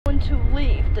to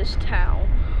leave this town,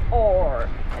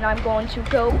 and I'm going to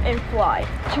go and fly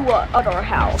to other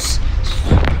house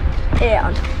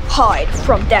and hide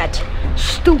from that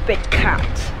stupid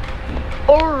cat.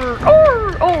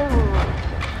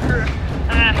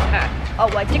 Oh,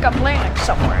 I think I'm landing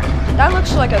somewhere. That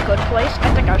looks like a good place.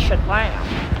 I think I should land.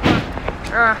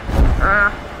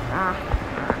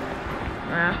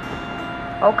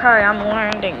 Okay, I'm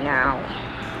landing now.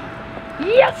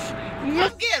 Yes!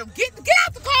 Yes! Get him! Get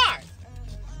out the car!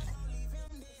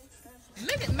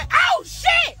 Look at me! Oh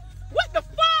shit! What the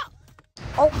fuck?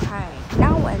 Okay,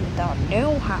 now in the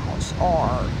new house,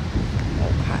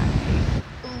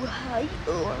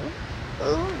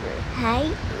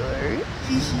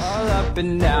 All up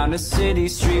and down the city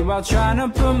street while trying to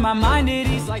put my mind at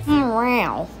ease like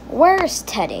Wow, where's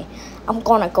Teddy? I'm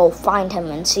gonna go find him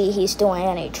and see he's doing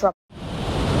any trouble.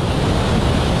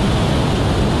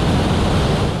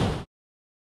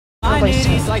 mind at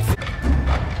ease like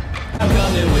I'm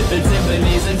coming with the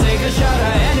Tiffany's and take a shot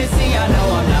of Hennessy. I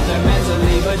know I'm not there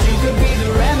mentally, but you could be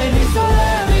the remedy, so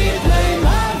let me play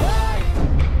my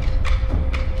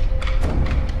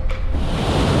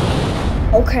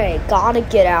part. Okay, gotta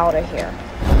get out of here.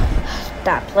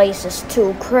 That place is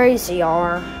too crazy,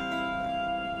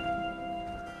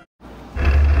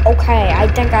 Okay, I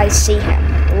think I see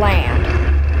him. Land.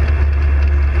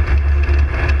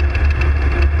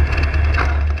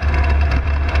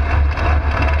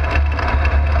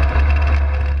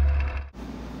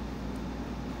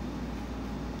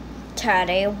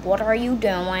 Teddy, what are you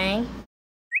doing?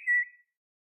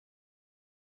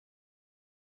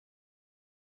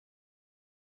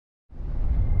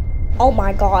 Oh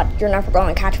my god, you're never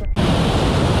going to catch me.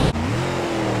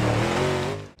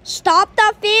 Stop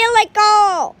the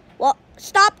vehicle! Well,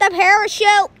 stop the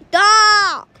parachute!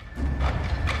 Stop!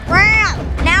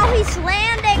 Now he's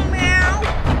landing now!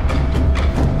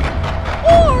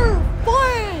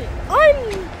 Fine!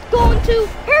 I'm going to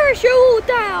parachute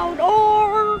down,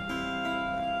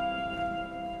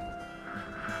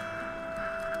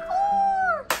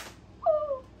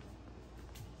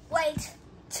 Wait,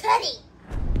 Teddy!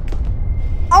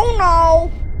 Oh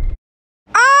no!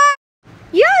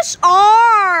 Yes,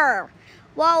 R!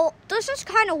 Well, this is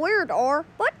kind of weird, R,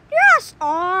 but yes,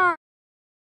 R!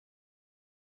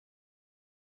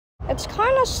 It's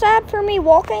kind of sad for me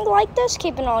walking like this,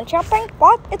 keeping on jumping,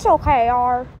 but it's okay,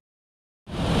 R.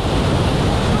 To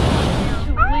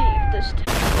leave this town.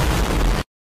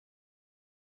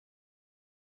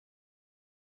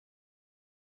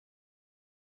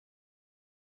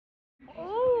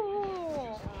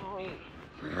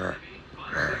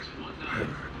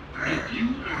 If you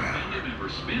or a family member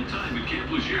spend time at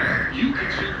Camp Lejeune, you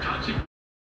can share toxic